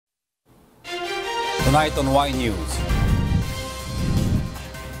Tonight on Y News.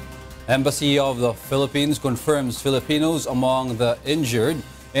 Embassy of the Philippines confirms Filipinos among the injured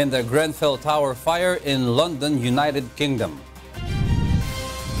in the Grenfell Tower fire in London, United Kingdom.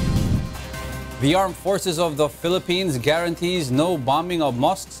 The Armed Forces of the Philippines guarantees no bombing of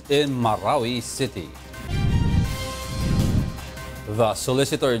mosques in Marawi City. The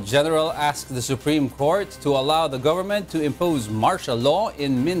Solicitor General asked the Supreme Court to allow the government to impose martial law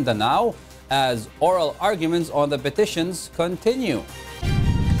in Mindanao as oral arguments on the petitions continue.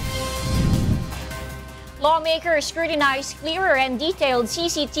 Lawmakers scrutinize clearer and detailed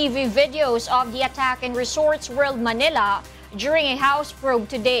CCTV videos of the attack in Resorts World Manila during a House probe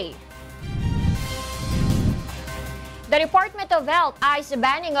today. The Department of Health eyes the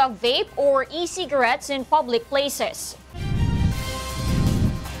banning of vape or e-cigarettes in public places.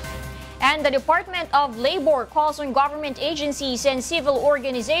 And the Department of Labor calls on government agencies and civil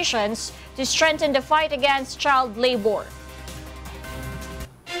organizations to strengthen the fight against child labor.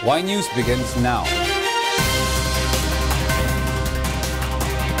 Y News begins now.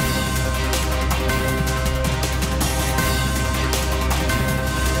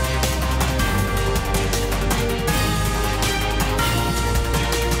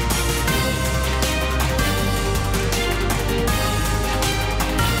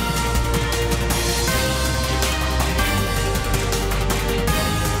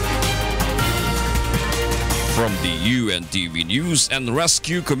 From the UNTV News and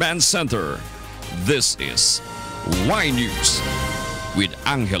Rescue Command Center, this is Y News with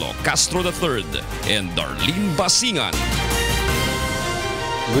Angelo Castro III and Darlene Basingan.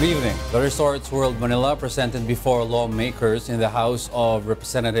 Good evening. The Resorts World Manila presented before lawmakers in the House of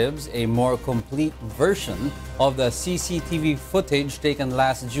Representatives a more complete version of the CCTV footage taken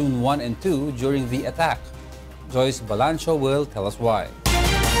last June 1 and 2 during the attack. Joyce Balancho will tell us why.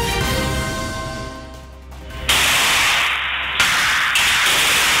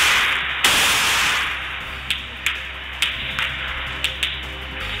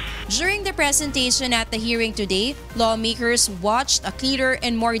 During the presentation at the hearing today, lawmakers watched a clearer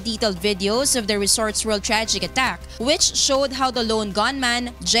and more detailed videos of the Resorts World tragic attack, which showed how the lone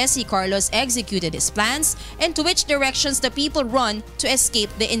gunman, Jesse Carlos, executed his plans and to which directions the people run to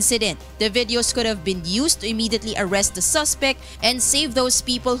escape the incident. The videos could have been used to immediately arrest the suspect and save those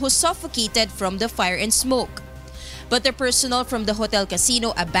people who suffocated from the fire and smoke. But the personnel from the hotel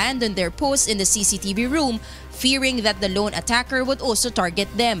casino abandoned their posts in the CCTV room, fearing that the lone attacker would also target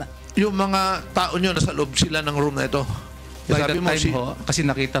them. Yung mga tao nyo nasa loob sila ng room na ito. By that time ho, kasi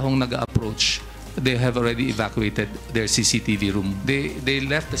nakita hong nag-approach, they have already evacuated their CCTV room. They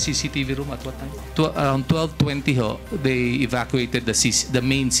left the CCTV room at what time? Around 12:20 ho, they evacuated the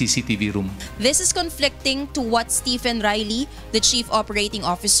main CCTV room. This is conflicting to what Stephen Riley, the Chief Operating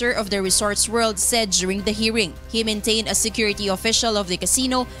Officer of the Resorts World, said during the hearing. He maintained a security official of the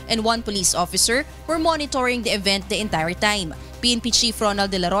casino and one police officer were monitoring the event the entire time. PNP Chief Ronald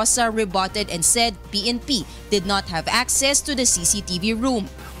De La Rosa rebutted and said PNP did not have access to the CCTV room.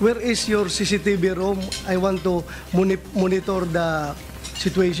 Where is your CCTV room? I want to monitor the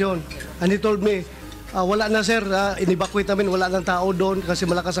situation. And he told me, wala na sir, in-evacuate namin, wala nang tao doon kasi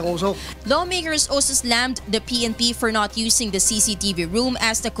malakas ang usok. Lawmakers also slammed the PNP for not using the CCTV room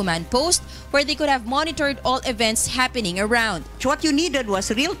as the command post where they could have monitored all events happening around. What you needed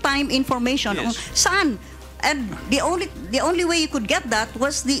was real-time information on saan. And the only way you could get that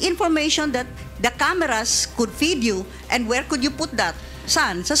was the information that the cameras could feed you. And where could you put that?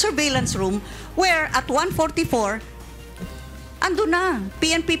 Saan? Sa surveillance room, where at 1:44, ando na.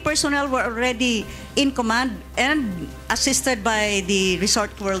 PNP personnel were already in command and assisted by the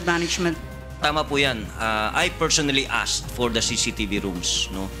Resort World Management. Tama po yan. I personally asked for the CCTV rooms,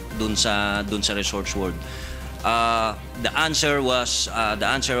 no, dun sa Resorts World. The answer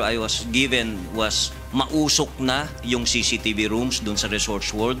I was given was mausok na yung CCTV rooms dun sa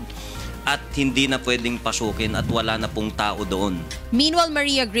Resorts World at hindi na pwedeng pasukin at wala na pong tao doon. Meanwhile,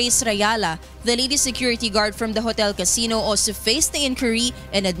 Maria Grace Rayala, the lady security guard from the hotel casino, also faced the inquiry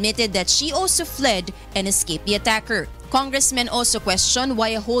and admitted that she also fled and escaped the attacker. Congressmen also questioned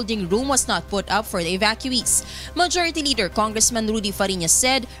why a holding room was not put up for the evacuees. Majority Leader Congressman Rudy Fariñas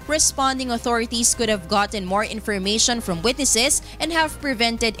said responding authorities could have gotten more information from witnesses and have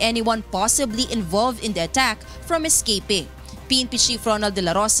prevented anyone possibly involved in the attack from escaping. PNP Chief Ronald De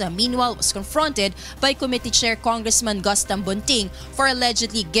La Rosa, meanwhile, was confronted by Committee Chair Congressman Gus Tambunting for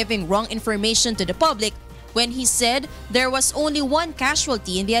allegedly giving wrong information to the public when he said there was only one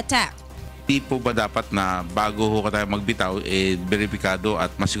casualty in the attack. Di po ba dapat na bago ho tayo magbitaw, verifikado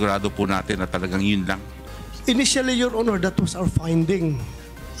at masigurado po natin na talagang yun lang? Initially, Your Honor, that was our finding.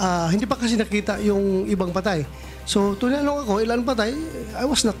 hindi pa kasi nakita yung ibang patay. So, tinanong ako, ilan patay? I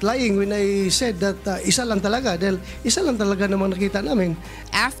was not lying when I said that isa lang talaga. Dahil isa lang talaga namang nakita namin.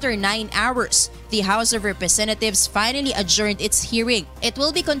 After 9 hours, the House of Representatives finally adjourned its hearing. It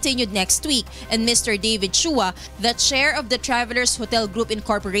will be continued next week, and Mr. David Chua, the chair of the Travelers Hotel Group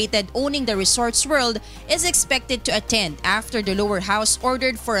Incorporated owning the Resorts World, is expected to attend after the lower house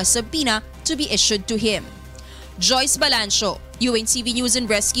ordered for a subpoena to be issued to him. Joyce Balancio, UNTV News and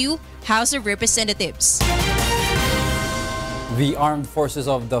Rescue, House of Representatives. The Armed Forces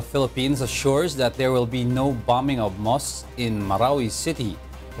of the Philippines assures that there will be no bombing of mosques in Marawi City.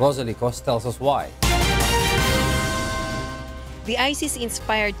 Rosalie Cos tells us why. The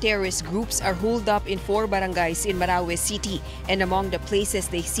ISIS-inspired terrorist groups are holed up in 4 barangays in Marawi City, and among the places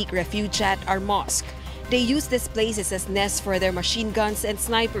they seek refuge at are mosques. They use these places as nests for their machine guns and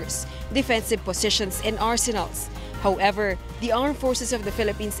snipers, defensive positions and arsenals. However, the Armed Forces of the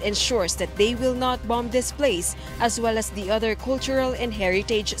Philippines ensures that they will not bomb this place as well as the other cultural and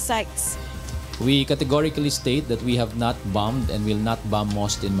heritage sites. We categorically state that we have not bombed and will not bomb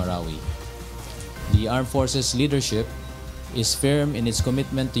mosques in Marawi. The Armed Forces leadership is firm in its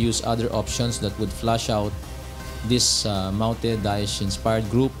commitment to use other options that would flush out this mounted Daesh-inspired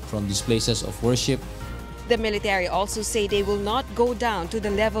group from these places of worship. The military also say they will not go down to the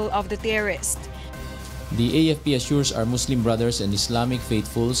level of the terrorists. The AFP assures our Muslim brothers and Islamic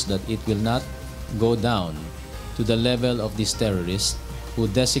faithfuls that it will not go down to the level of these terrorists who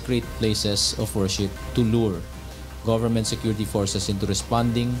desecrate places of worship to lure government security forces into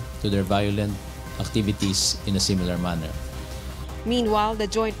responding to their violent activities in a similar manner. Meanwhile, the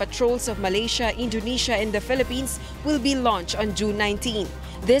joint patrols of Malaysia, Indonesia, and the Philippines will be launched on June 19.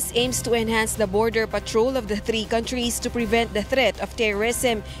 This aims to enhance the border patrol of the 3 countries to prevent the threat of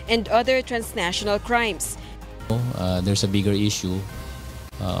terrorism and other transnational crimes. There's a bigger issue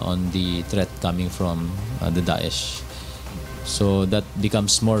on the threat coming from the Daesh. So that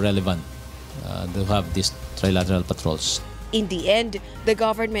becomes more relevant to have these trilateral patrols. In the end, the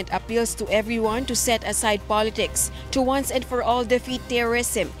government appeals to everyone to set aside politics to once and for all defeat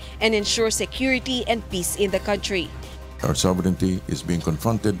terrorism and ensure security and peace in the country. Our sovereignty is being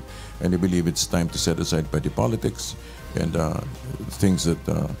confronted, and I believe it's time to set aside petty politics and things that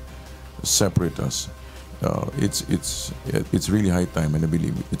separate us. It's really high time, and I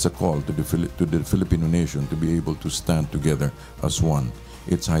believe it's a call to the Filipino nation to be able to stand together as one.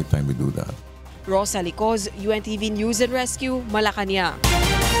 It's high time we do that. Rosalie Cos, UNTV News and Rescue, Malacanang.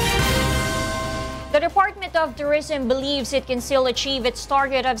 The Department of Tourism believes it can still achieve its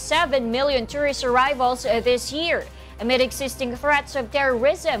target of 7 million tourist arrivals this year, amid existing threats of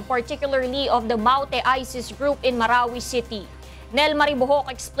terrorism, particularly of the Maute ISIS group in Marawi City. Nel Maribuhok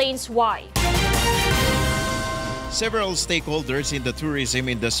explains why. Several stakeholders in the tourism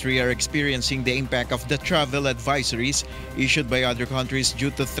industry are experiencing the impact of the travel advisories issued by other countries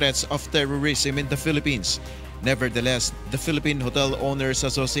due to threats of terrorism in the Philippines. Nevertheless, the Philippine Hotel Owners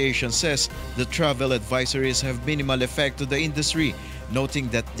Association says the travel advisories have minimal effect to the industry, noting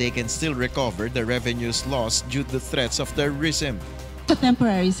that they can still recover the revenues lost due to threats of terrorism. A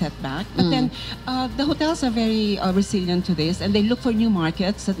temporary setback, but then the hotels are very resilient to this, and they look for new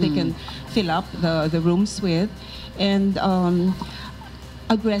markets that they can fill up the rooms with, and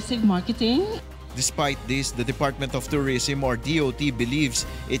aggressive marketing. Despite this, the Department of Tourism, or DOT, believes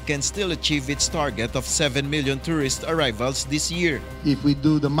it can still achieve its target of 7 million tourist arrivals this year. If we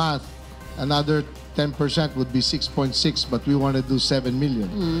do the math, another 10% would be 6.6, but we want to do 7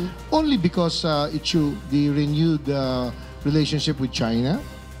 million. Only because the renewed relationship with China.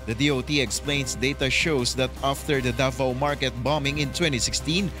 The DOT explains data shows that after the Davao market bombing in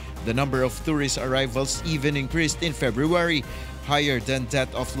 2016, the number of tourist arrivals even increased in February, higher than that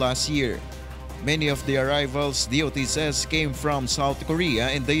of last year. Many of the arrivals, DOT says, came from South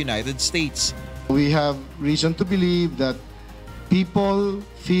Korea and the United States. We have reason to believe that people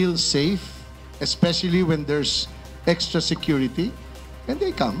feel safe, especially when there's extra security, and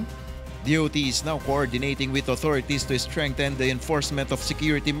they come. DOT is now coordinating with authorities to strengthen the enforcement of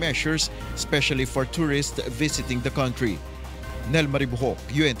security measures, especially for tourists visiting the country. Nel Maribuhok,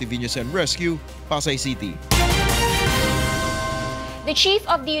 UNTV News and Rescue, Pasay City. The Chief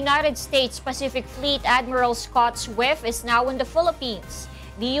of the United States Pacific Fleet, Admiral Scott Swift, is now in the Philippines.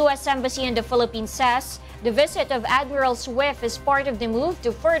 The U.S. Embassy in the Philippines says the visit of Admiral Swift is part of the move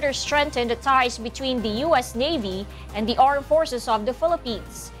to further strengthen the ties between the U.S. Navy and the Armed Forces of the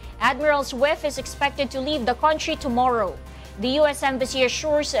Philippines. Admiral Swift is expected to leave the country tomorrow. The U.S. Embassy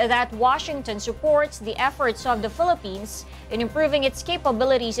assures that Washington supports the efforts of the Philippines in improving its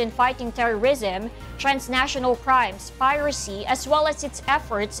capabilities in fighting terrorism, transnational crimes, piracy, as well as its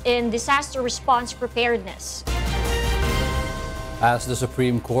efforts in disaster response preparedness. As the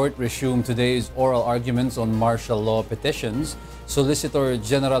Supreme Court resumed today's oral arguments on martial law petitions, Solicitor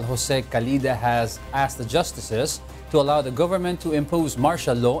General Jose Calida has asked the justices to allow the government to impose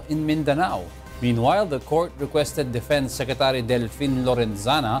martial law in Mindanao. Meanwhile, the court requested Defense Secretary Delfin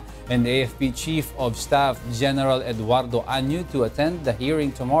Lorenzana and AFP Chief of Staff General Eduardo Año to attend the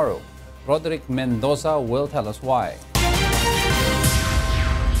hearing tomorrow. Roderick Mendoza will tell us why.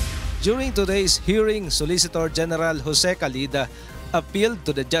 During today's hearing, Solicitor General Jose Calida appealed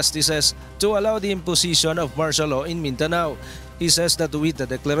to the justices to allow the imposition of martial law in Mindanao. He says that with the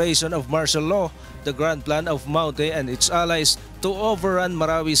declaration of martial law, the grand plan of Maute and its allies to overrun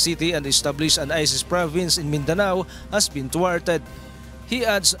Marawi City and establish an ISIS province in Mindanao has been thwarted. He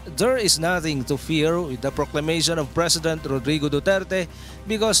adds there is nothing to fear with the proclamation of President Rodrigo Duterte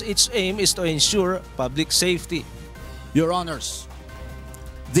because its aim is to ensure public safety. Your Honors,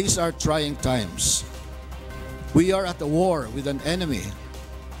 these are trying times. We are at a war with an enemy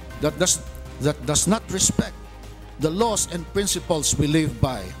that does not respect the laws and principles we live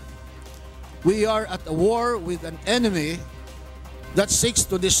by. We are at a war with an enemy that seeks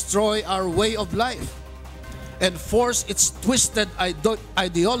to destroy our way of life and force its twisted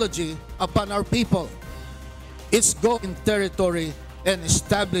ideology upon our people. It's go in territory and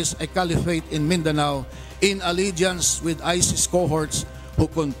establish a caliphate in Mindanao in allegiance with ISIS cohorts who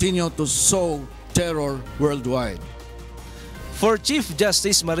continue to sow terror worldwide. For Chief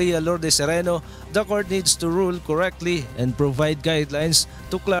Justice Maria Lourdes Sereno, the court needs to rule correctly and provide guidelines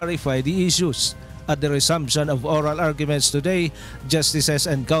to clarify the issues. At the resumption of oral arguments today, justices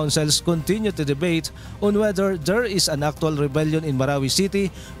and counsels continue to debate on whether there is an actual rebellion in Marawi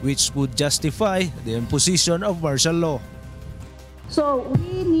City which would justify the imposition of martial law. So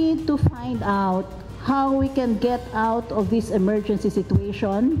we need to find out how we can get out of this emergency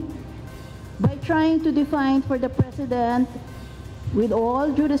situation by trying to define for the President, with all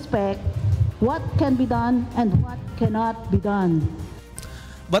due respect, what can be done and what cannot be done.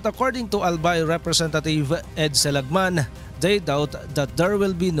 But according to Albay Representative Ed Selagman, they doubt that there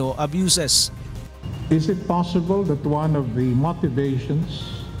will be no abuses. Is it possible that one of the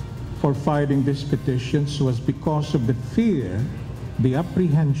motivations for filing these petitions was because of the fear, the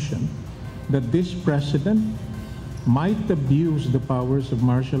apprehension that this president might abuse the powers of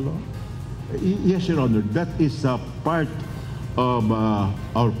martial law? Yes, Your Honor, that is a part of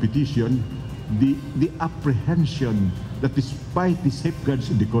our petition, the apprehension that despite the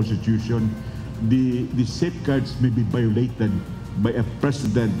safeguards in the Constitution, the safeguards may be violated by a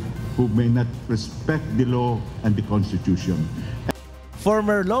president who may not respect the law and the Constitution.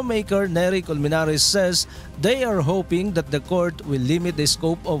 Former lawmaker Nery Colmenares says they are hoping that the court will limit the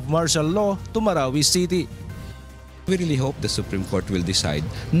scope of martial law to Marawi City. We really hope the Supreme Court will decide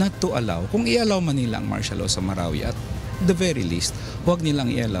not to allow, kung i-allow man nila ang martial law sa Marawi, at the very least, huwag nilang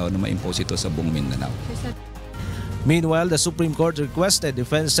i-allow na ma-impose ito sa buong Mindanao. Meanwhile, the Supreme Court requested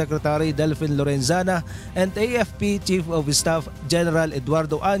Defense Secretary Delfin Lorenzana and AFP Chief of Staff General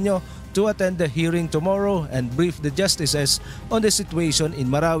Eduardo Año to attend the hearing tomorrow and brief the justices on the situation in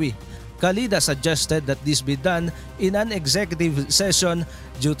Marawi. Calida suggested that this be done in an executive session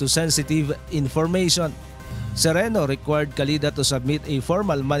due to sensitive information. Sereno required Calida to submit a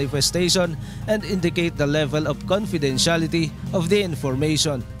formal manifestation and indicate the level of confidentiality of the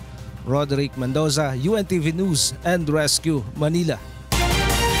information. Roderick Mendoza, UNTV News and Rescue, Manila.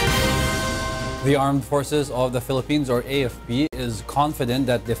 The Armed Forces of the Philippines, or AFP, is confident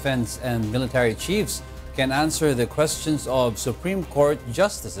that defense and military chiefs can answer the questions of Supreme Court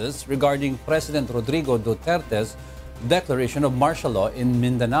justices regarding President Rodrigo Duterte's declaration of martial law in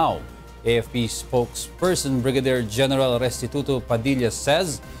Mindanao. AFP spokesperson Brigadier General Restituto Padilla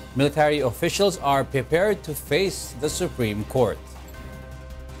says military officials are prepared to face the Supreme Court.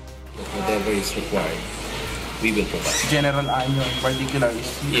 Whatever is required, we will provide. General Año in particular,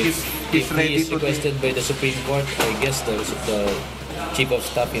 if he is requested by the Supreme Court, I guess the Chief of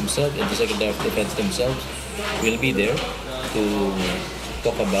Staff himself and the Secretary of Defense themselves will be there to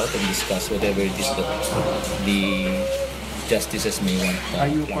talk about and discuss whatever it is that the justices may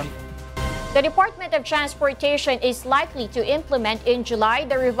want. The Department of Transportation is likely to implement in July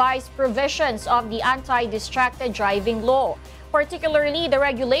the revised provisions of the anti-distracted driving law, particularly the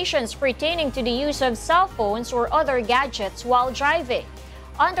regulations pertaining to the use of cell phones or other gadgets while driving.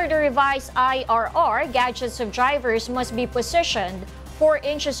 Under the revised IRR, gadgets of drivers must be positioned 4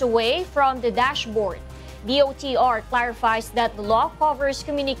 inches away from the dashboard. DOTR clarifies that the law covers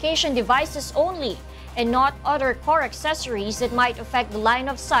communication devices only and not other car accessories that might affect the line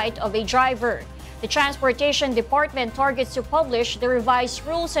of sight of a driver. The Transportation Department targets to publish the revised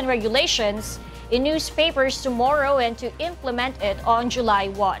rules and regulations in newspapers tomorrow and to implement it on July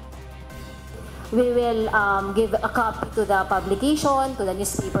 1. We will give a copy to the publication, to the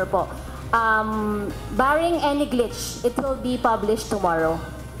newspaper po. Barring any glitch, it will be published tomorrow.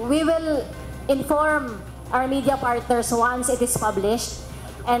 We will inform our media partners once it is published,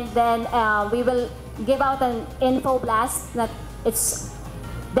 and then we will give out an info blast that it's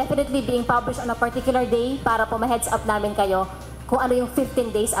definitely being published on a particular day para po ma-heads up namin kayo kung ano yung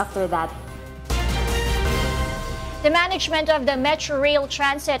 15 days after that. The management of the Metro Rail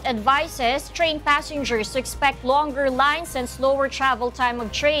Transit advises train passengers to expect longer lines and slower travel time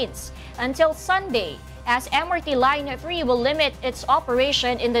of trains until Sunday, as MRT Line 3 will limit its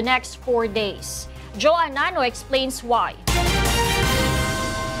operation in the next 4 days. Joan Nano explains why.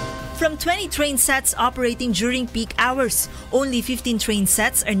 From 20 train sets operating during peak hours, only 15 train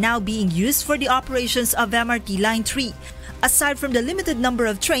sets are now being used for the operations of MRT Line 3. Aside from the limited number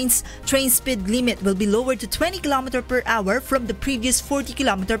of trains, train speed limit will be lowered to 20 km per hour from the previous 40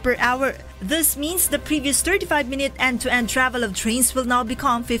 km per hour. This means the previous 35-minute end-to-end travel of trains will now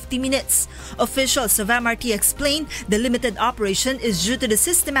become 50 minutes. Officials of MRT explained the limited operation is due to the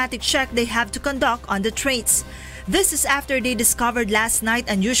systematic check they have to conduct on the trains. This is after they discovered last night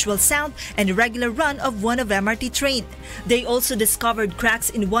unusual sound and irregular run of one of MRT train. They also discovered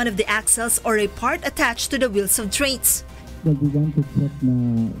cracks in one of the axles or a part attached to the wheels of trains. Well, we want to check na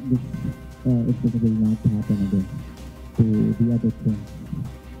this incident will not happen again to the other trains.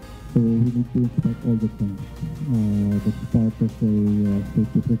 So we need to inspect all the trains. That's part of a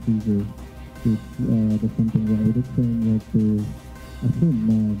safety procedure. That's something where every train we have to assume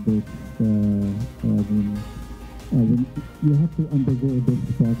na you have to undergo this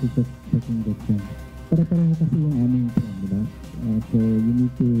process of checking the train. Para-pareho kasi yung aming train, diba? So you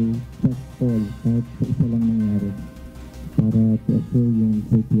need to check all kahit sa isa lang nangyari.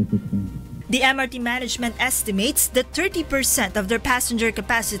 The MRT management estimates that 30% of their passenger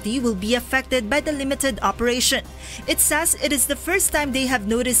capacity will be affected by the limited operation. It says it is the first time they have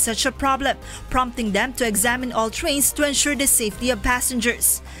noticed such a problem, prompting them to examine all trains to ensure the safety of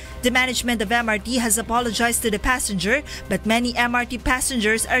passengers. The management of MRT has apologized to the passenger, but many MRT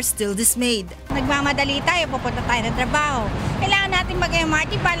passengers are still dismayed. Nagmamadali tayo, pupunta tayo ng trabaho. Kailangan natin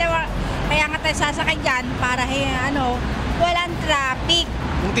mag-MRT kaya nga tayo sasakay dyan para walang traffic.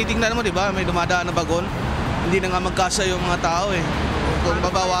 Kung titignan mo, di ba, may dumadaan na bagon, hindi na nga magkasa yung mga tao eh. Kung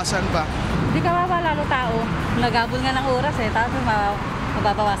babawasan pa. Hindi ka lalo tao. Nagabol nga ng oras tapos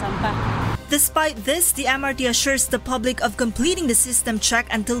mababawasan pa. Despite this, the MRT assures the public of completing the system check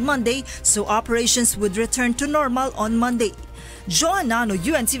until Monday, so operations would return to normal on Monday. Joan Nano,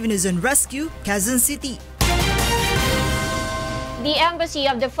 UNTV News and Rescue, Quezon City. The Embassy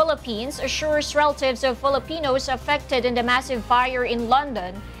of the Philippines assures relatives of Filipinos affected in the massive fire in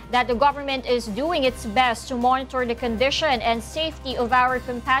London that the government is doing its best to monitor the condition and safety of our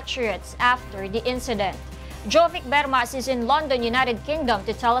compatriots after the incident. Jovic Bermas is in London, United Kingdom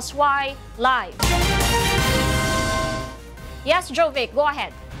to tell us why, live. Yes, Jovic, go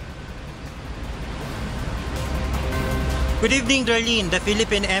ahead. Good evening, Darlene. The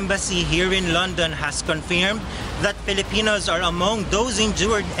Philippine Embassy here in London has confirmed that Filipinos are among those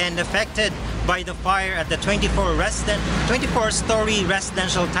injured and affected by the fire at the 24-story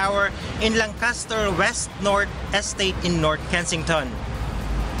residential tower in Lancaster West North Estate in North Kensington.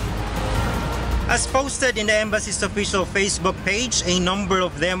 As posted in the embassy's official Facebook page, a number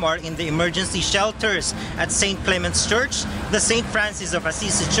of them are in the emergency shelters at St. Clement's Church, the St. Francis of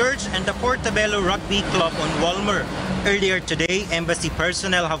Assisi Church, and the Portobello Rugby Club on Walmer. Earlier today, embassy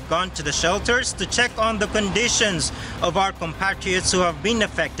personnel have gone to the shelters to check on the conditions of our compatriots who have been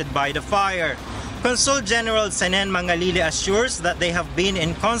affected by the fire. Consul General Sanen Mangalile assures that they have been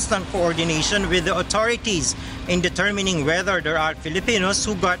in constant coordination with the authorities in determining whether there are Filipinos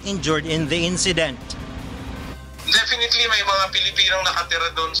who got injured in the incident. Definitely may mga Pilipinong nakatira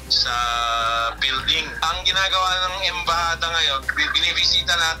doon sa building. Ang ginagawa ng embahada ngayon,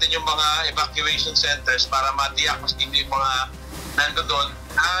 binibisita natin yung mga evacuation centers para matiyak kung hindi yung mga nandoon.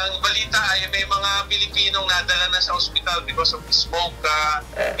 Ang balita ay may mga Pilipinong nadala na sa ospital because of smoke,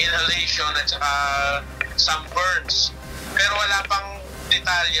 inhalation at saka some burns. Pero wala pang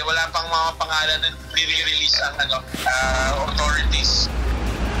detalye, wala pang mga pangalan na nire-release ang authorities.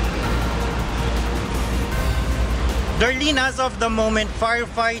 Darlene, as of the moment,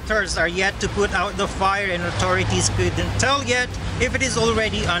 firefighters are yet to put out the fire and authorities couldn't tell yet if it is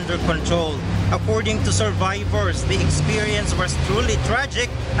already under control. According to survivors, the experience was truly tragic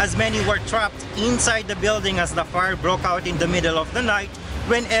as many were trapped inside the building as the fire broke out in the middle of the night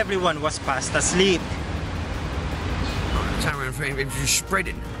when everyone was fast asleep. It was just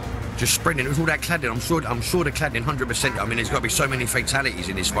spreading. It was all that cladding. I'm sure the cladding 100%. I mean, there's got to be so many fatalities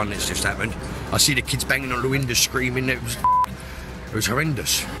in this one that's just happened. I see the kids banging on the windows, screaming. It was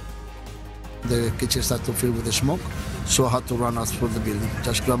horrendous. The kitchen started to fill with the smoke, so I had to run out through the building.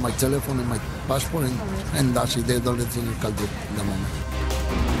 Just grab my telephone and my passport, and that's it. That's the only thing you can do in the moment.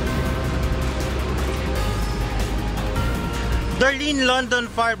 Darlene, London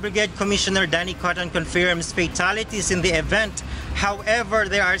Fire Brigade Commissioner Danny Cotton confirms fatalities in the event. However,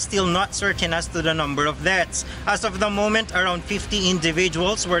 they are still not certain as to the number of deaths. As of the moment, around 50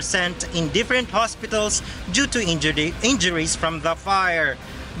 individuals were sent in different hospitals due to injuries from the fire.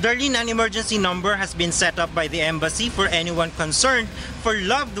 Darlene, an emergency number has been set up by the embassy for anyone concerned for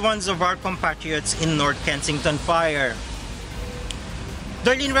loved ones of our compatriots in North Kensington fire.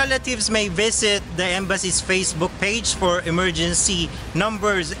 Darlene, relatives may visit the embassy's Facebook page for emergency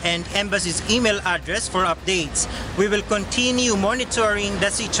numbers and embassy's email address for updates. We will continue monitoring the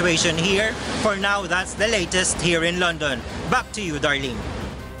situation here. For now, that's the latest here in London. Back to you, Darlene.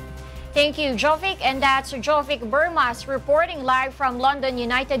 Thank you, Jovic. And that's Jovic Burmas reporting live from London,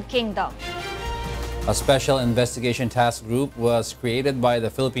 United Kingdom. A special investigation task group was created by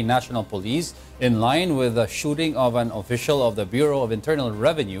the Philippine National Police in line with the shooting of an official of the Bureau of Internal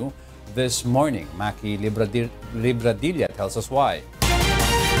Revenue this morning. Maki Libradilla tells us why.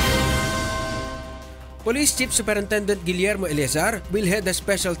 Police Chief Superintendent Guillermo Eleazar will head a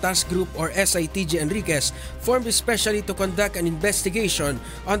special task group or SITG Enriquez formed especially to conduct an investigation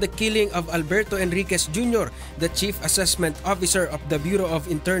on the killing of Alberto Enriquez Jr., the Chief Assessment Officer of the Bureau of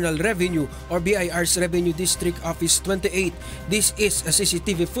Internal Revenue or BIR's Revenue District Office 28. This is a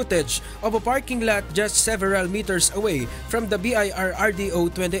CCTV footage of a parking lot just several meters away from the BIR RDO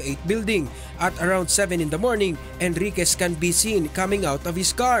 28 building. At around 7 in the morning, Enriquez can be seen coming out of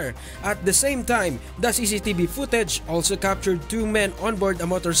his car. At the same time, the CCTV footage also captured two men on board a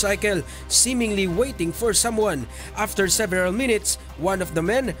motorcycle, seemingly waiting for someone. After several minutes, one of the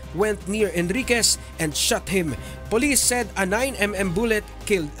men went near Enriquez and shot him. Police said a 9mm bullet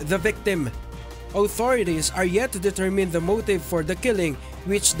killed the victim. Authorities are yet to determine the motive for the killing,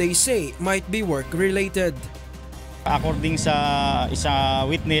 which they say might be work-related. According sa isa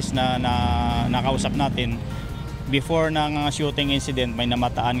witness na nakausap natin, before ng shooting incident, may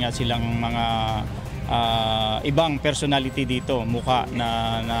namataan nga silang mga ibang personality dito, muka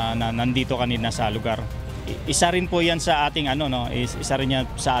na nandito kanina sa lugar. Isa rin po yan sa ating isa rin yan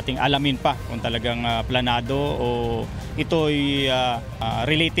sa ating alamin pa kung talagang planado o ito'y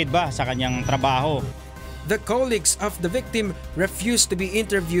related ba sa kanyang trabaho. The colleagues of the victim refused to be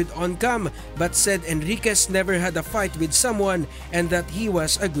interviewed on cam but said Enriquez never had a fight with someone and that he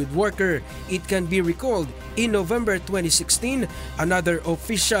was a good worker. It can be recalled in November 2016, another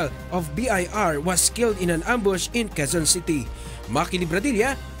official of BIR was killed in an ambush in Quezon City. Maki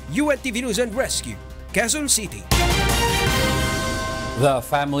Libradilla, UNTV News and Rescue, Quezon City. The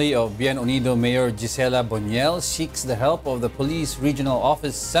family of Bien Unido Mayor Gisela Boniel seeks the help of the Police Regional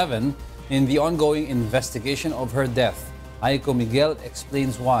Office 7 in the ongoing investigation of her death. Aiko Miguel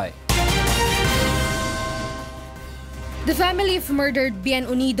explains why. The family of murdered Bien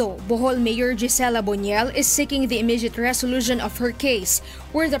Unido, Bohol Mayor Gisela Boniel is seeking the immediate resolution of her case,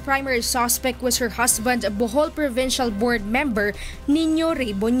 where the primary suspect was her husband, Bohol Provincial Board member Nino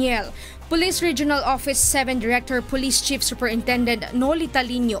Ray Boniel. Police Regional Office 7 Director Police Chief Superintendent Noli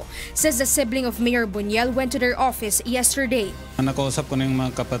Talino says the sibling of Mayor Boniel went to their office yesterday. Nakausap ko na yung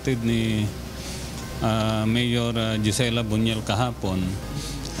mga kapatid ni Mayor Gisela Boniel kahapon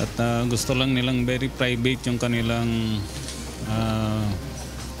at gusto lang nilang very private yung kanilang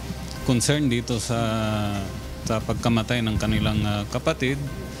concern dito sa pagkamatay ng kanilang kapatid.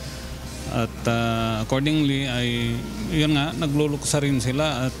 At accordingly ay yun nga nagluluksa rin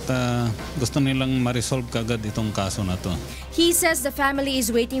sila at gusto nilang ma-resolve kagad itong kaso na to. He says the family is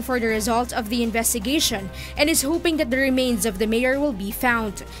waiting for the result of the investigation and is hoping that the remains of the mayor will be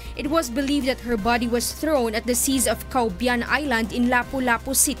found. It was believed that her body was thrown at the seas of Caubian Island in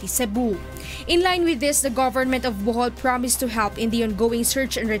Lapu-Lapu City, Cebu. In line with this, the government of Bohol promised to help in the ongoing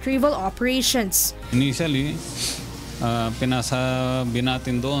search and retrieval operations. Initially, pinasabi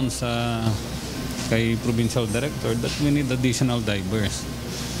natin doon kay Provincial Director that we need additional divers.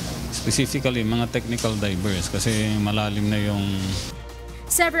 Specifically, mga technical divers kasi malalim na yung...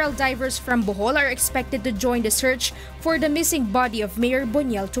 Several divers from Bohol are expected to join the search for the missing body of Mayor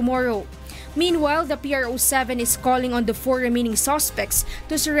Boniel tomorrow. Meanwhile, the PRO7 is calling on the 4 remaining suspects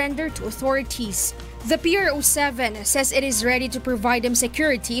to surrender to authorities. The PRO7 says it is ready to provide them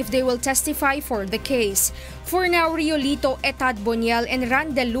security if they will testify for the case. For now, Riolito Etad Boniel and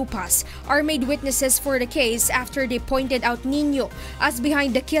Randel Lupas are made witnesses for the case after they pointed out Nino as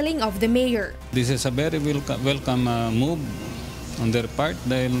behind the killing of the mayor. This is a very welcome move on their part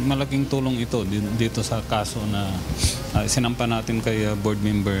dahil malaking tulong ito dito sa kaso na sinampa natin kay board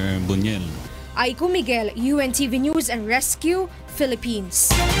member Boniel. Aiko Miguel, UNTV News and Rescue, Philippines.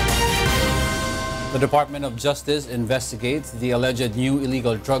 The Department of Justice investigates the alleged new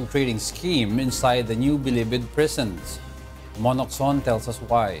illegal drug trading scheme inside the new Bilibid prisons. Monoxon tells us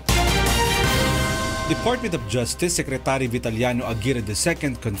why. Department of Justice Secretary Vitaliano Aguirre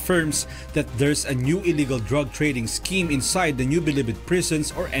II confirms that there's a new illegal drug trading scheme inside the new Bilibid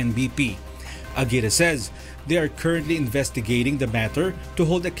prisons or NBP. Aguirre says they are currently investigating the matter to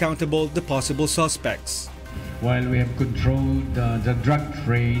hold accountable the possible suspects. While we have controlled the drug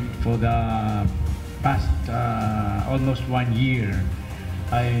trade for the past almost 1 year,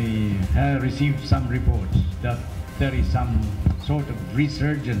 I have received some reports that there is some sort of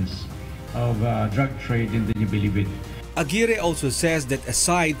resurgence of drug trade in the New Bilibid. Aguirre also says that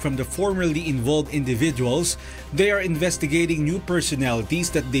aside from the formerly involved individuals, they are investigating new personalities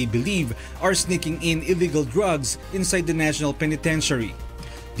that they believe are sneaking in illegal drugs inside the National Penitentiary.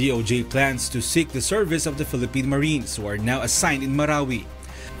 DOJ plans to seek the service of the Philippine Marines who are now assigned in Marawi.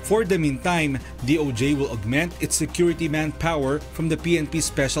 For the meantime, DOJ will augment its security manpower from the PNP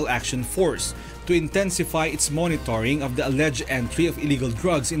Special Action Force to intensify its monitoring of the alleged entry of illegal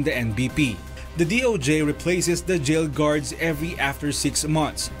drugs in the NBP. The DOJ replaces the jail guards after 6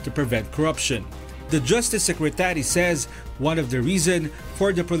 months to prevent corruption. The Justice Secretary says one of the reasons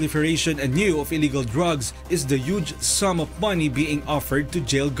for the proliferation anew of illegal drugs is the huge sum of money being offered to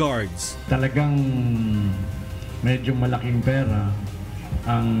jail guards. Talagang medyo malaking pera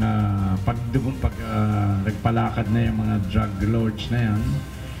ang nagpalakad na yung mga drug lords na yan,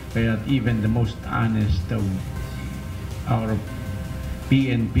 kaya even the most honest of our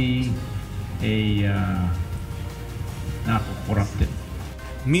PNP ay nako-corrupted.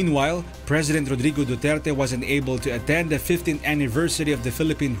 Meanwhile, President Rodrigo Duterte wasn't able to attend the 15th anniversary of the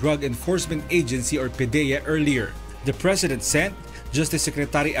Philippine Drug Enforcement Agency or PDEA earlier. The President sent Justice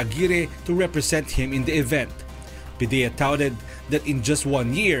Secretary Aguirre to represent him in the event. PDEA touted that in just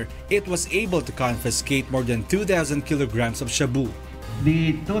 1 year, it was able to confiscate more than 2,000 kilograms of shabu.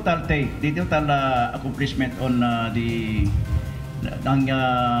 The total accomplishment on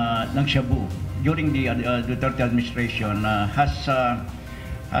ng shabu during the Duterte administration has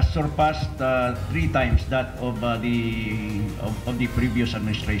surpassed 3 times that of the previous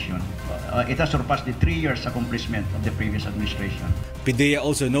administration. It has surpassed the 3 years accomplishment of the previous administration. PDEA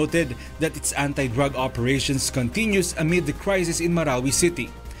also noted that its anti-drug operations continues amid the crisis in Marawi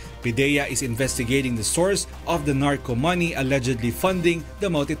City. PDEA is investigating the source of the narco money allegedly funding the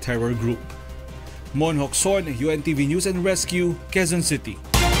multi-terror group. Mon Hokson, UNTV News and Rescue, Quezon City.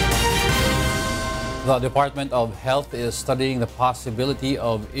 The Department of Health is studying the possibility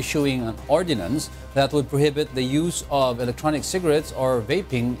of issuing an ordinance that would prohibit the use of electronic cigarettes or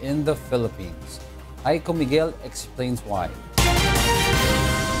vaping in the Philippines. Aiko Miguel explains why.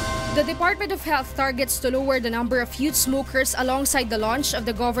 The Department of Health targets to lower the number of youth smokers alongside the launch of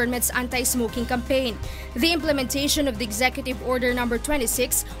the government's anti-smoking campaign. The implementation of the Executive Order No.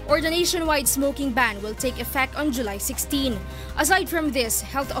 26 or the nationwide smoking ban will take effect on July 16. Aside from this,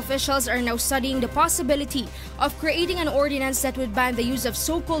 health officials are now studying the possibility of creating an ordinance that would ban the use of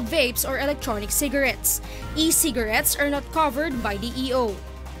so-called vapes or electronic cigarettes. E-cigarettes are not covered by the EO.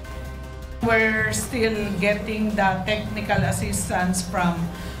 We're still getting the technical assistance from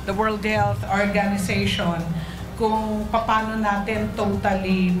the World Health Organization kung paano natin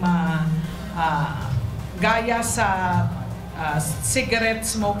totally gaya sa cigarette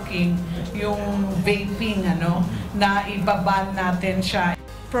smoking yung vaping na ibaban natin siya,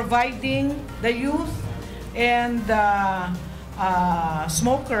 providing the youth and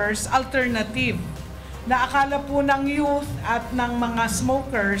smokers alternative na akala po ng youth at ng mga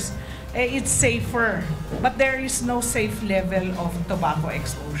smokers it's safer, but there is no safe level of tobacco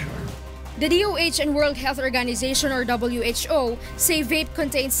exposure. The DOH and World Health Organization or WHO say vape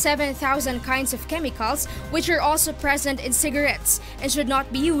contains 7,000 kinds of chemicals which are also present in cigarettes and should not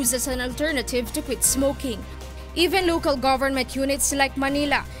be used as an alternative to quit smoking. Even local government units like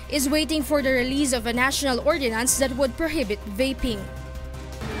Manila is waiting for the release of a national ordinance that would prohibit vaping.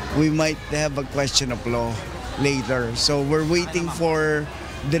 We might have a question of law later, so we're waiting for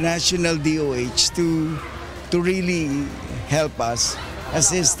the national DOH to really help us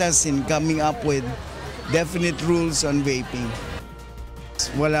assist us in coming up with definite rules on vaping.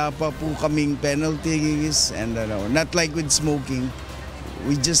 Wala pa po kaming penalties and not like with smoking.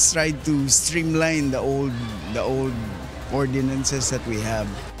 We just tried to streamline the old ordinances that we have.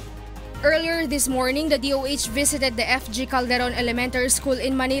 Earlier this morning, the DOH visited the FG Calderon Elementary School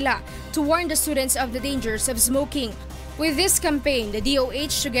in Manila to warn the students of the dangers of smoking. With this campaign, the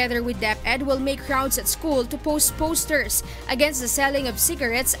DOH together with DepEd will make rounds at school to post posters against the selling of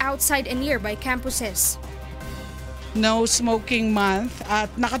cigarettes outside and nearby campuses. No Smoking Month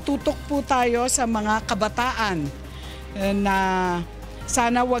at nakatutok po tayo sa mga kabataan na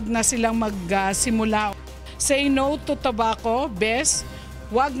sana wag na silang magsimula. Say no to tobacco, bes,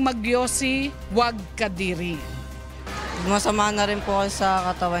 wag magyosi, wag kadiri. Masama na rin po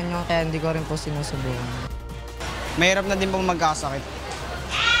sa katawan nyo kaya hindi ko rin po sinusubukan. Mahirap na din pong magkasakit.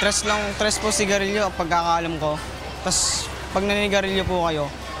 Stress po sigarilyo pagkakaalam ko. Tapos pag naninigarilyo po kayo,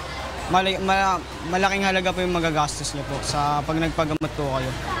 malaking halaga po yung magagastos niyo po sa pag nagpagamot po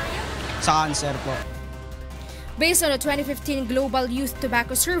kayo sa cancer po. Based on a 2015 Global Youth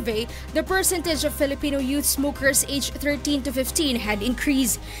Tobacco Survey, the percentage of Filipino youth smokers aged 13 to 15 had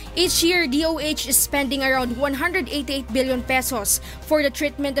increased. Each year, DOH is spending around 188 billion pesos for the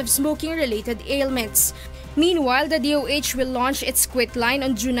treatment of smoking-related ailments. Meanwhile, the DOH will launch its Quit line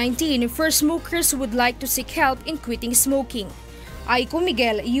on June 19 for smokers who would like to seek help in quitting smoking. Aiko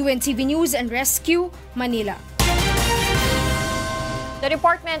Miguel, UNTV News and Rescue, Manila. The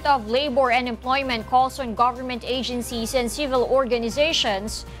Department of Labor and Employment calls on government agencies and civil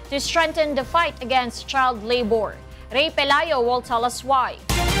organizations to strengthen the fight against child labor. Ray Pelayo will tell us why.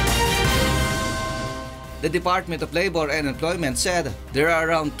 The Department of Labor and Employment said there are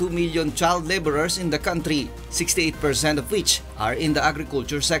around 2 million child laborers in the country, 68% of which are in the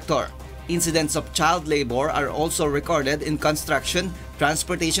agriculture sector. Incidents of child labor are also recorded in construction,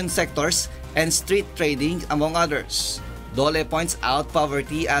 transportation sectors, and street trading, among others. Dole points out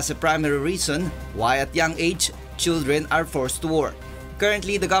poverty as a primary reason why at young age, children are forced to work.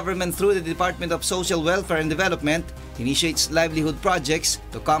 Currently, the government through the Department of Social Welfare and Development initiates livelihood projects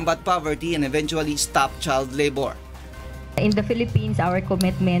to combat poverty and eventually stop child labor. In the Philippines, our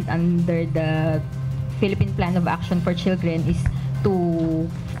commitment under the Philippine Plan of Action for Children is to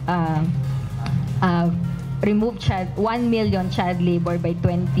remove 1 million child labor by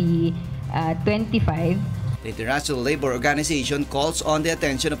 2025. The International Labor Organization calls on the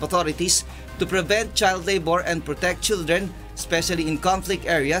attention of authorities to prevent child labor and protect children, especially in conflict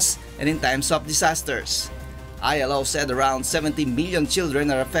areas and in times of disasters. ILO said around 70 million children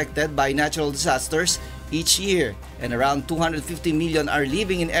are affected by natural disasters each year, and around 250 million are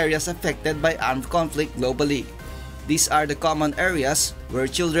living in areas affected by armed conflict globally. These are the common areas where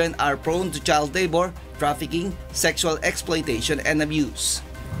children are prone to child labor, trafficking, sexual exploitation, and abuse.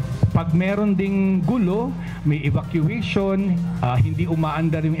 Pag meron ding gulo, may evacuation, hindi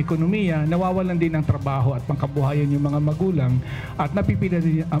umaandar yung ekonomiya, nawawalan din ng trabaho at pangkabuhayan yung mga magulang at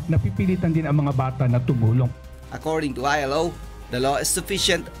napipilitan din ang mga bata na tumulong. According to ILO, the law is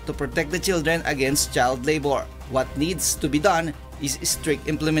sufficient to protect the children against child labor. What needs to be done is strict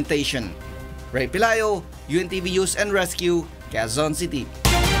implementation. Ray Pelayo, UNTV News and Rescue, Quezon City.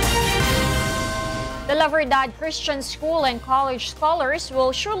 The La Verdad Christian School and College scholars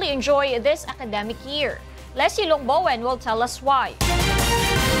will surely enjoy this academic year. Leslie Longbowen will tell us why.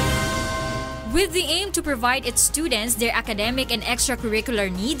 With the aim to provide its students their academic and extracurricular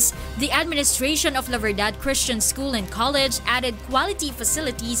needs, the administration of La Verdad Christian School and College added quality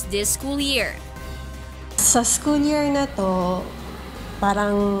facilities this school year. Sa school year na to,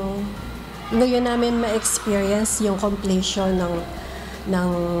 parang ngayon namin ma-experience yung completion ng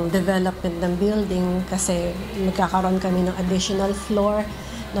development ng building kasi magkakaroon kami ng additional floor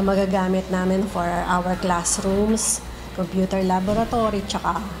na magagamit namin for our classrooms, computer laboratory,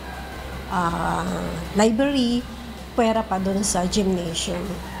 tsaka library, pwera pa dun sa gymnasium,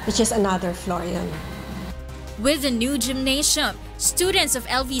 which is another floor yan. With the new gymnasium, students of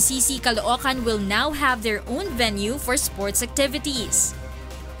LVCC Caloocan will now have their own venue for sports activities.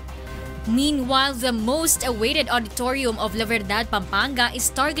 Meanwhile, the most awaited auditorium of La Verdad, Pampanga is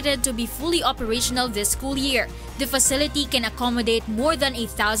targeted to be fully operational this school year. The facility can accommodate more than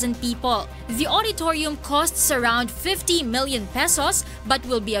 1,000 people. The auditorium costs around 50 million pesos but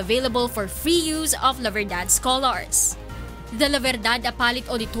will be available for free use of La Verdad scholars. The La Verdad Apalit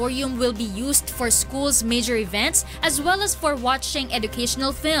Auditorium will be used for schools' major events as well as for watching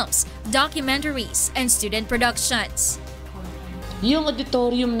educational films, documentaries, and student productions. Yung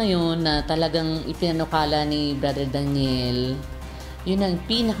auditorium na yun na talagang ipinanukala ni Brother Daniel, yun ang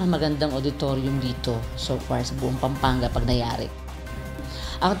pinakamagandang auditorium dito so far sa buong Pampanga pag nayari.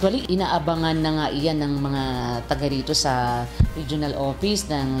 Actually, inaabangan na nga iyan ng mga taga rito sa regional office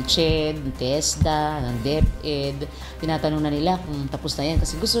ng CHED, ng TESDA, ng DepEd. Tinatanong na nila kung tapos na yan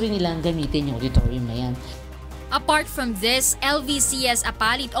kasi gusto rin nilang gamitin yung auditorium na yan. Apart from this, LVCS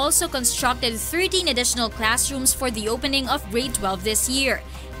Apalit also constructed 13 additional classrooms for the opening of grade 12 this year.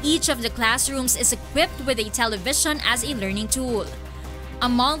 Each of the classrooms is equipped with a television as a learning tool.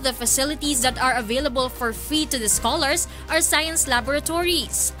 Among the facilities that are available for free to the scholars are science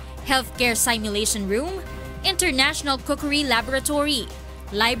laboratories, healthcare simulation room, international cookery laboratory,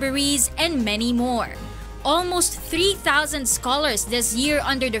 libraries, and many more. Almost 3,000 scholars this year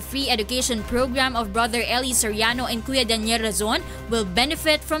under the free education program of Brother Eli Soriano and Kuya Daniel Razon will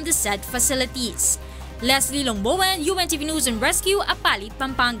benefit from the said facilities. Leslie Longbowen, UNTV News and Rescue, Apalit,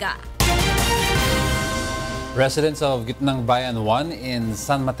 Pampanga. Residents of Gitnang Bayan 1 in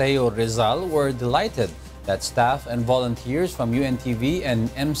San Mateo, Rizal were delighted that staff and volunteers from UNTV and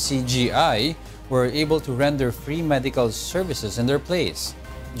MCGI were able to render free medical services in their place.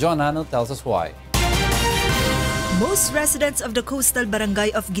 John Hano tells us why. Most residents of the coastal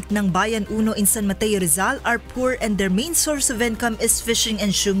barangay of Gitnang Bayan 1 in San Mateo, Rizal are poor and their main source of income is fishing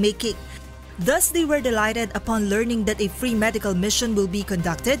and shoemaking. Thus, they were delighted upon learning that a free medical mission will be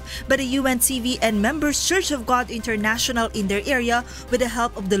conducted by the UNTV and Members Church of God International in their area with the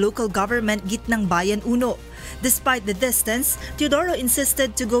help of the local government Gitnang Bayan 1. Despite the distance, Teodoro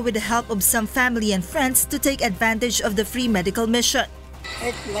insisted to go with the help of some family and friends to take advantage of the free medical mission.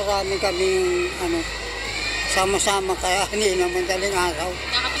 Marami kaming sama-sama kaya hindi naman daling araw.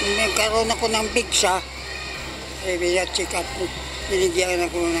 Nagkaroon ako ng bigsa, check up ko. Binigyan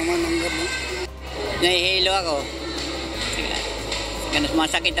ako naman ng gamot. Nahihilo ako. Ganun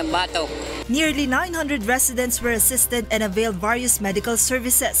masakit ang batok. Nearly 900 residents were assisted and availed various medical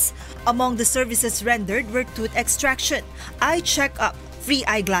services. Among the services rendered were tooth extraction, eye checkup, free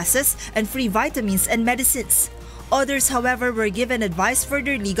eyeglasses, and free vitamins and medicines. Others, however, were given advice for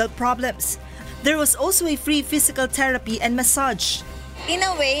their legal problems. There was also a free physical therapy and massage. In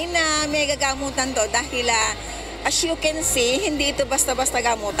a way na may gagamutan to dahil as you can see, hindi ito basta-basta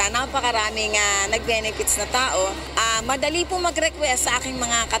gamutan. Napakaraming nag-benefits na tao. Madali po mag-request sa aking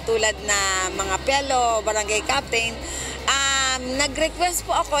mga katulad na mga pelo, barangay captain. Nag-request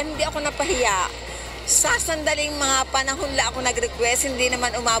po ako, hindi ako napahiya. Sa sandaling mga panahon lang ako nag-request, hindi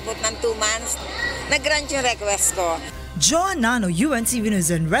naman umabot ng 2 months. Nag-grant yung request ko. John Nano, UNTV News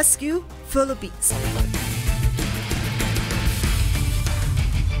and Rescue, Philippines.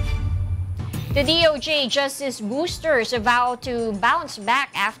 The DOJ Justice Boosters vow to bounce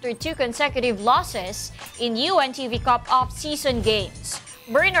back after 2 consecutive losses in UNTV Cup off-season games.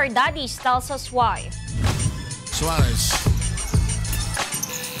 Bernard Daddies tells us why. Suarez.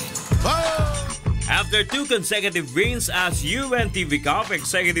 After 2 consecutive wins as UNTV Cup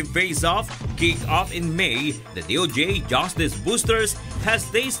executive face-off kicked off in May, the DOJ Justice Boosters has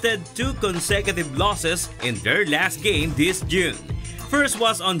tasted 2 consecutive losses in their last game this June. First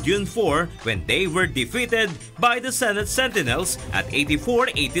was on June 4 when they were defeated by the Senate Sentinels at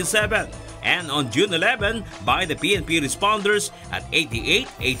 84-87 and on June 11 by the PNP Responders at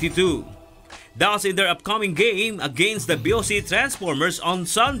 88-82. Thus, in their upcoming game against the BOC Transformers on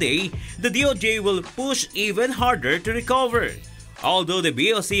Sunday, the DOJ will push even harder to recover. Although the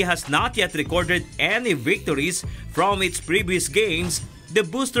BOC has not yet recorded any victories from its previous games, the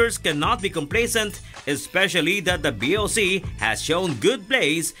Boosters cannot be complacent, especially that the BOC has shown good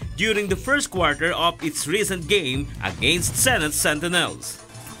plays during the first quarter of its recent game against Senate Sentinels.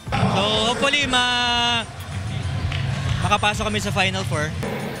 So hopefully makapasok kami sa Final Four.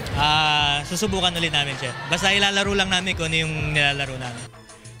 Susubukan ulit namin siya. Basta ilalaro lang namin kung ano yung nilalaro namin.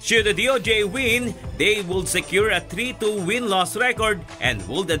 Should the DOJ win, they will secure a 3-2 win-loss record and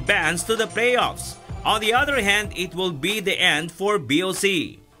would advance to the playoffs. On the other hand, it will be the end for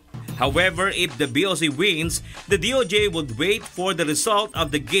BOC. However, if the BOC wins, the DOJ would wait for the result of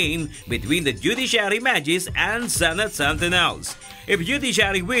the game between the Judiciary Magis and Senate Sentinels. If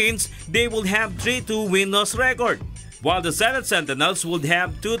Judiciary wins, they will have 3-2 win-loss record, while the Senate Sentinels would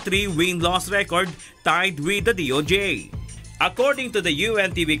have 2-3 win-loss record tied with the DOJ. According to the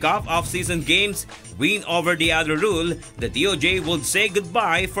UNTV Cup off-season games, win over the other rule, the DOJ would say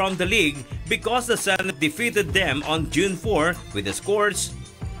goodbye from the league because the Senate defeated them on June 4 with the scores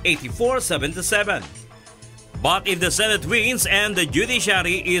 84-77. But if the Senate wins and the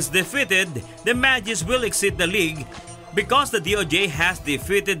Judiciary is defeated, the Magis will exit the league because the DOJ has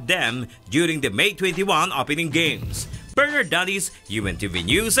defeated them during the May 21 opening games. Bernard Daddies, UNTV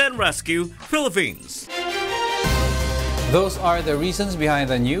News and Rescue, Philippines. Those are the reasons behind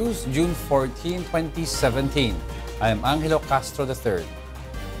the news, June 14, 2017. I am Angelo Castro III.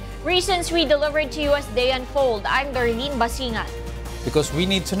 Reasons we delivered to you as they unfold. I'm Darlene Basingan. Because we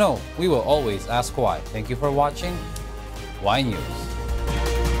need to know, we will always ask why. Thank you for watching Y News.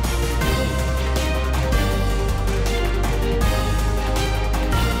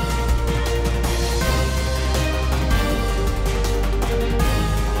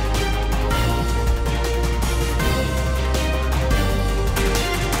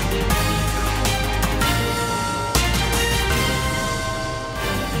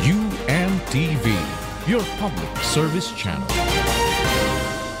 UNTV, your public service channel.